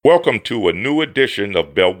Welcome to a new edition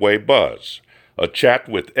of Beltway Buzz, a chat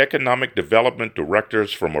with economic development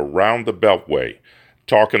directors from around the Beltway,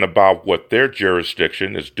 talking about what their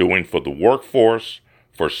jurisdiction is doing for the workforce,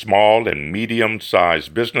 for small and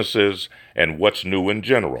medium-sized businesses, and what's new in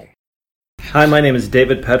general. Hi, my name is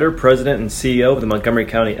David Petr, President and CEO of the Montgomery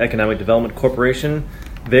County Economic Development Corporation.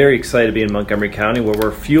 Very excited to be in Montgomery County, where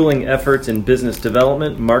we're fueling efforts in business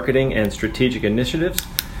development, marketing, and strategic initiatives.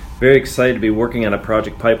 Very excited to be working on a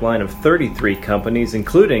project pipeline of 33 companies,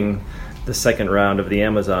 including the second round of the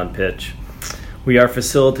Amazon pitch. We are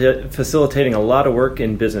facilitating a lot of work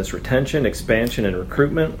in business retention, expansion, and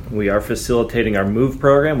recruitment. We are facilitating our MOVE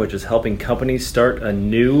program, which is helping companies start a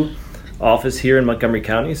new office here in Montgomery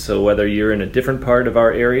County. So whether you're in a different part of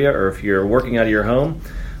our area or if you're working out of your home,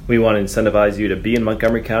 we want to incentivize you to be in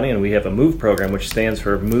Montgomery County, and we have a MOVE program, which stands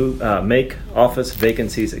for Make Office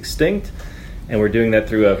Vacancies Extinct. And we're doing that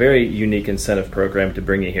through a very unique incentive program to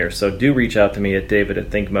bring you here. So do reach out to me at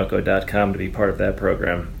david@thinkmoco.com to be part of that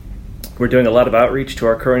program. We're doing a lot of outreach to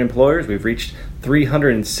our current employers. We've reached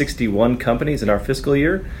 361 companies in our fiscal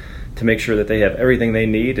year to make sure that they have everything they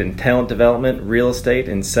need in talent development, real estate,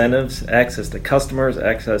 incentives, access to customers,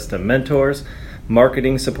 access to mentors,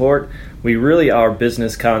 marketing support. We really are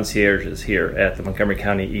business concierges here at the Montgomery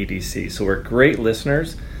County EDC. So we're great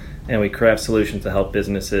listeners, and we craft solutions to help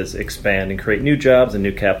businesses expand and create new jobs and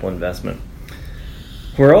new capital investment.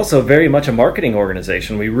 We're also very much a marketing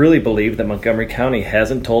organization. We really believe that Montgomery County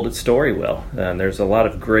hasn't told its story well, and there's a lot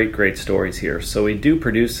of great stories here. So we do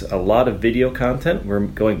produce a lot of video content. We're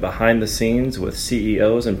going behind the scenes with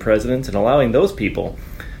CEOs and presidents and allowing those people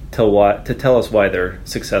to tell us why they're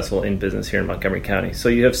successful in business here in Montgomery County. So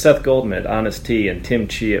you have Seth Goldman at Honest Tea and Tim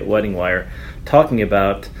Chi at Wedding Wire talking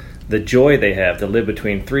about the joy they have to live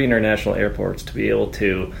between 3 international airports, to be able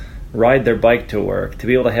to ride their bike to work, to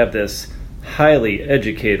be able to have this highly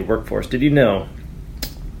educated workforce. Did you know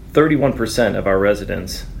 31% of our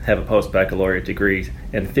residents have a post-baccalaureate degree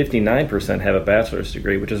and 59% have a bachelor's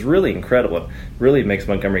degree, which is really incredible. It really makes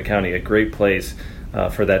Montgomery County a great place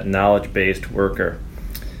for that knowledge-based worker.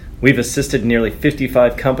 We've assisted nearly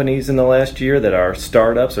 55 companies in the last year that are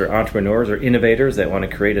startups or entrepreneurs or innovators that want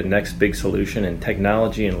to create a next big solution in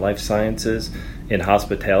technology and life sciences, in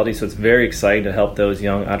hospitality. So it's very exciting to help those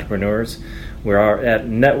young entrepreneurs. We are at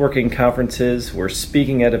networking conferences, we're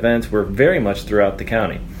speaking at events, we're very much throughout the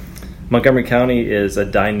county. Montgomery County is a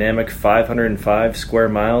dynamic 505 square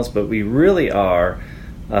miles, but we really are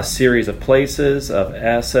a series of places, of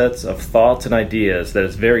assets, of thoughts and ideas that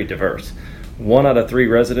is very diverse. 1 out of 3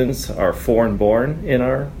 residents are foreign born in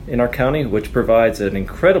our county, which provides an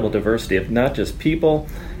incredible diversity of not just people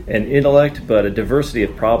and intellect, but a diversity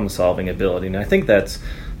of problem-solving ability. And I think that's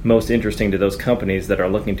most interesting to those companies that are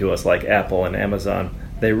looking to us like Apple and Amazon.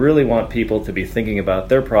 They really want people to be thinking about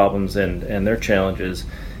their problems and their challenges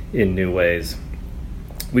in new ways.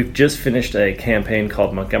 We've just finished a campaign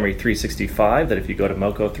called Montgomery 365 that if you go to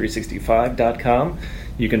MOCO365.com,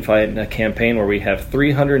 you can find a campaign where we have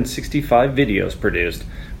 365 videos produced.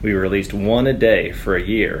 We released 1 a day for a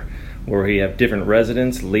year, where we have different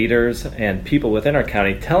residents, leaders, and people within our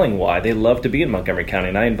county telling why they love to be in Montgomery County.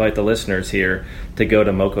 And I invite the listeners here to go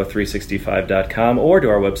to MOCO365.com or to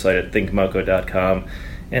our website at thinkmoco.com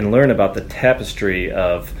and learn about the tapestry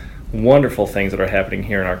of wonderful things that are happening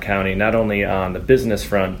here in our county, not only on the business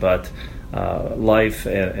front, but life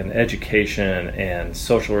and education and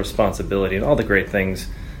social responsibility and all the great things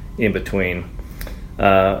in between.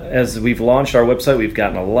 As we've launched our website, we've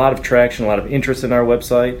gotten a lot of traction, a lot of interest in our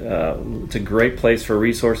website. It's a great place for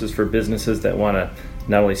resources for businesses that want to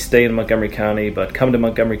not only stay in Montgomery County, but come to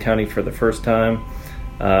Montgomery County for the first time.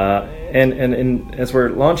 And as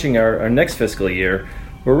we're launching our next fiscal year,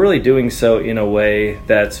 we're really doing so in a way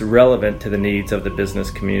that's relevant to the needs of the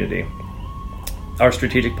business community. Our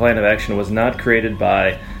strategic plan of action was not created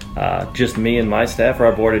by just me and my staff or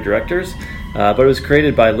our board of directors, but it was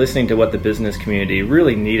created by listening to what the business community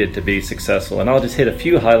really needed to be successful. And I'll just hit a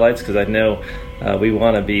few highlights because I know we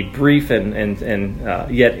want to be brief and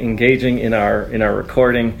yet engaging in our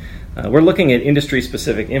recording. We're looking at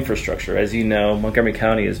industry-specific infrastructure. As you know, Montgomery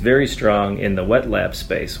County is very strong in the wet lab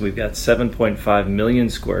space. We've got 7.5 million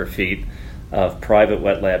square feet of private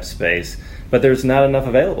wet lab space, but there's not enough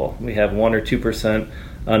available. We have 1 or 2%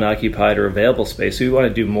 unoccupied or available space. So we want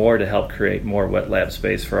to do more to help create more wet lab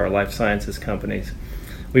space for our life sciences companies.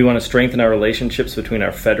 We want to strengthen our relationships between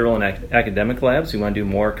our federal and academic labs. We want to do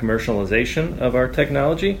more commercialization of our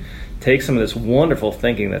technology, take some of this wonderful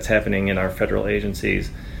thinking that's happening in our federal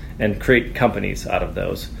agencies and create companies out of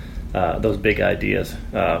those big ideas.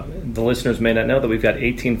 The listeners may not know that we've got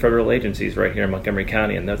 18 federal agencies right here in Montgomery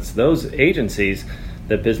County, and those agencies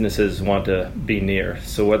that businesses want to be near.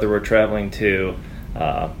 So whether we're traveling to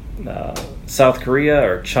South Korea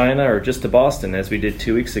or China or just to Boston, as we did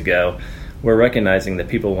 2 weeks ago, we're recognizing that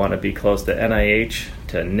people want to be close to NIH,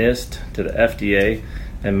 to NIST, to the FDA,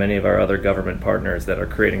 and many of our other government partners that are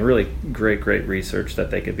creating really great research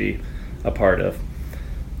that they could be a part of.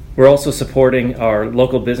 We're also supporting our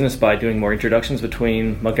local business by doing more introductions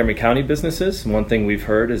between Montgomery County businesses. One thing we've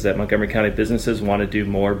heard is that Montgomery County businesses want to do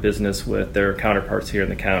more business with their counterparts here in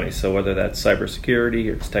the county. So whether that's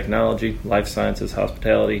cybersecurity, or it's technology, life sciences,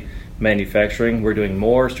 hospitality, manufacturing, we're doing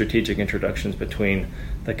more strategic introductions between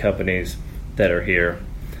the companies that are here.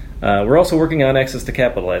 We're also working on access to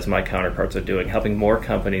capital, as my counterparts are doing, helping more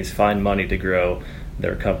companies find money to grow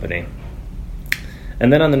their company.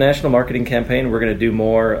 And then on the national marketing campaign, we're going to do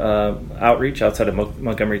more outreach outside of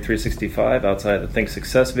Montgomery 365, outside of the Think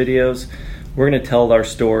Success videos. We're going to tell our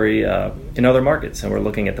story in other markets, and we're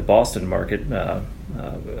looking at the Boston market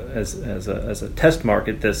as a test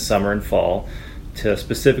market this summer and fall to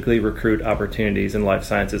specifically recruit opportunities in life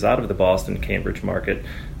sciences out of the Boston-Cambridge market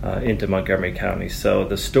into Montgomery County. So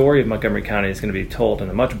the story of Montgomery County is going to be told in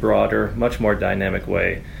a much broader, much more dynamic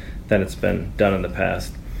way than it's been done in the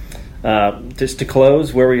past. Just to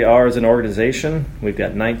close, where we are as an organization, we've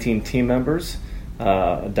got 19 team members,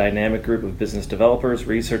 a dynamic group of business developers,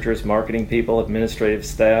 researchers, marketing people, administrative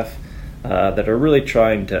staff that are really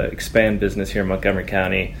trying to expand business here in Montgomery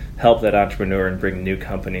County, help that entrepreneur, and bring new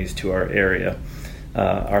companies to our area.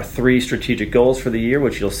 Our 3 strategic goals for the year,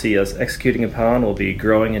 which you'll see us executing upon, will be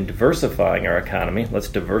growing and diversifying our economy. Let's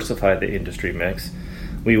diversify the industry mix.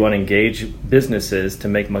 We want to engage businesses to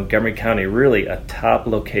make Montgomery County really a top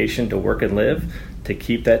location to work and live, to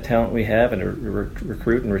keep that talent we have and to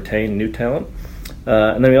recruit and retain new talent.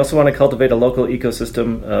 And then we also want to cultivate a local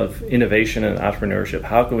ecosystem of innovation and entrepreneurship.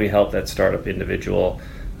 How can we help that startup individual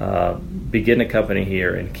begin a company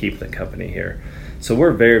here and keep the company here? So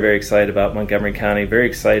we're very excited about Montgomery County, very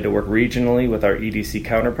excited to work regionally with our EDC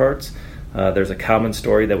counterparts. There's a common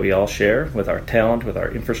story that we all share with our talent, with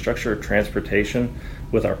our infrastructure, transportation,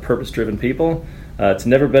 with our purpose-driven people. It's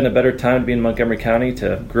never been a better time to be in Montgomery County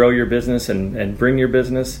to grow your business and bring your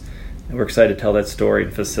business. And we're excited to tell that story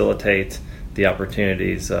and facilitate the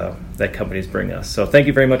opportunities that companies bring us. So thank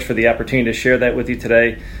you very much for the opportunity to share that with you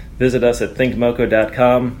today. Visit us at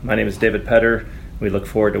thinkmoco.com. My name is David Petr. We look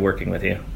forward to working with you.